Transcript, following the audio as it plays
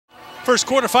First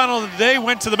quarterfinal of the day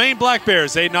went to the Maine Black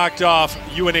Bears. They knocked off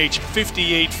UNH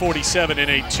 58-47 in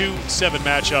a 2-7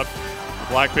 matchup. The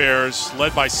Black Bears,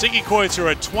 led by Siggy Koitzer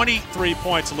at 23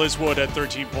 points, Liz Wood at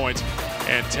 13 points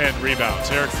and 10 rebounds.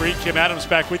 Eric Freed, Kim Adams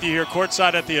back with you here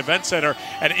courtside at the Event Center.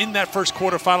 And in that first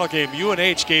quarterfinal game,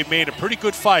 UNH gave Maine a pretty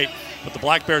good fight, but the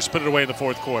Black Bears put it away in the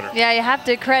fourth quarter. Yeah, you have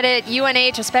to credit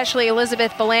UNH, especially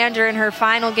Elizabeth Belanger in her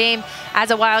final game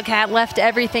as a Wildcat, left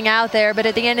everything out there. But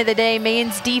at the end of the day,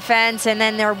 Maine's defense and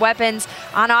then their weapons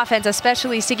on offense,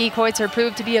 especially Siggy Koitzer,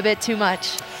 proved to be a bit too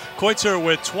much. Koitzer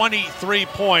with 23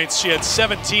 points. She had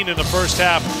 17 in the first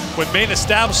half when Maine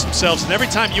established themselves, and every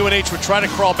time UNH would try to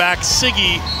crawl back,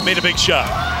 Siggy made a big shot.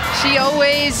 She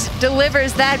always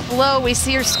delivers that blow. We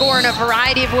see her score in a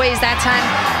variety of ways. That time,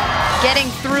 getting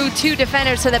through two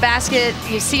defenders to the basket,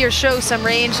 you see her show some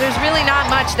range. There's really not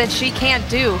much that she can't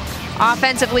do.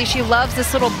 Offensively, she loves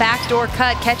this little backdoor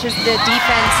cut, catches the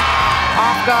defense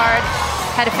off guard.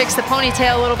 Had to fix the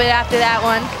ponytail a little bit after that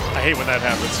one. I hate when that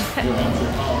happens.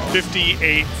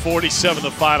 58-47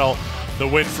 the final, the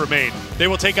win for Maine. They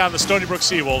will take on the Stony Brook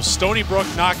Seawolves. Stony Brook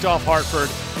knocked off Hartford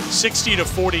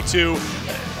 60-42.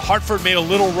 Hartford made a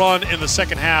little run in the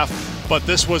second half, but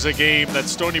this was a game that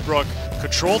Stony Brook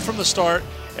controlled from the start,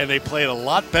 and they played a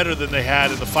lot better than they had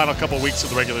in the final couple weeks of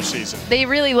the regular season. They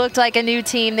really looked like a new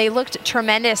team. They looked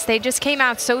tremendous. They just came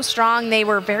out so strong. They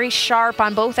were very sharp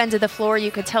on both ends of the floor. You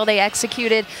could tell they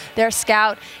executed their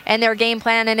scout and their game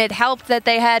plan, and it helped that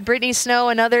they had Brittany Snow,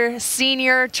 another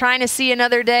senior, trying to see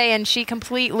another day, and she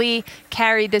completely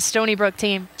carried the Stony Brook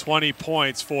team. 20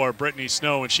 points for Brittany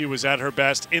Snow, and she was at her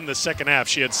best in the second half.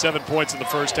 She had 7 points in the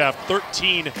first half,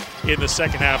 13 in the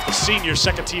second half. The senior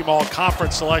second-team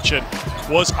all-conference selection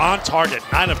was on target,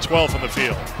 9 of 12 from the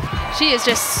field. She is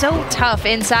just so tough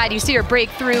inside. You see her break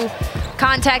through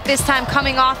contact this time,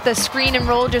 coming off the screen and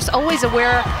roll, just always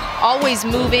aware, always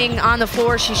moving on the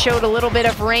floor. She showed a little bit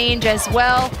of range as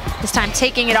well, this time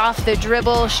taking it off the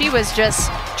dribble. She was just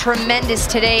tremendous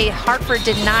today. Hartford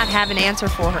did not have an answer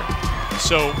for her.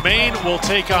 So Maine will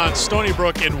take on Stony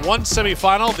Brook in one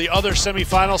semifinal. The other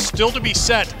semifinal still to be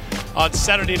set on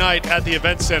Saturday night at the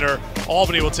Event Center.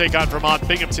 Albany will take on Vermont.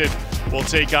 Binghamton will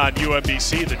take on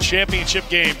UMBC. The championship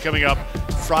game coming up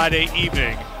Friday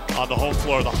evening on the home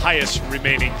floor, the highest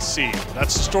remaining seed.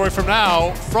 That's the story from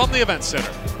now from the Event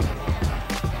Center.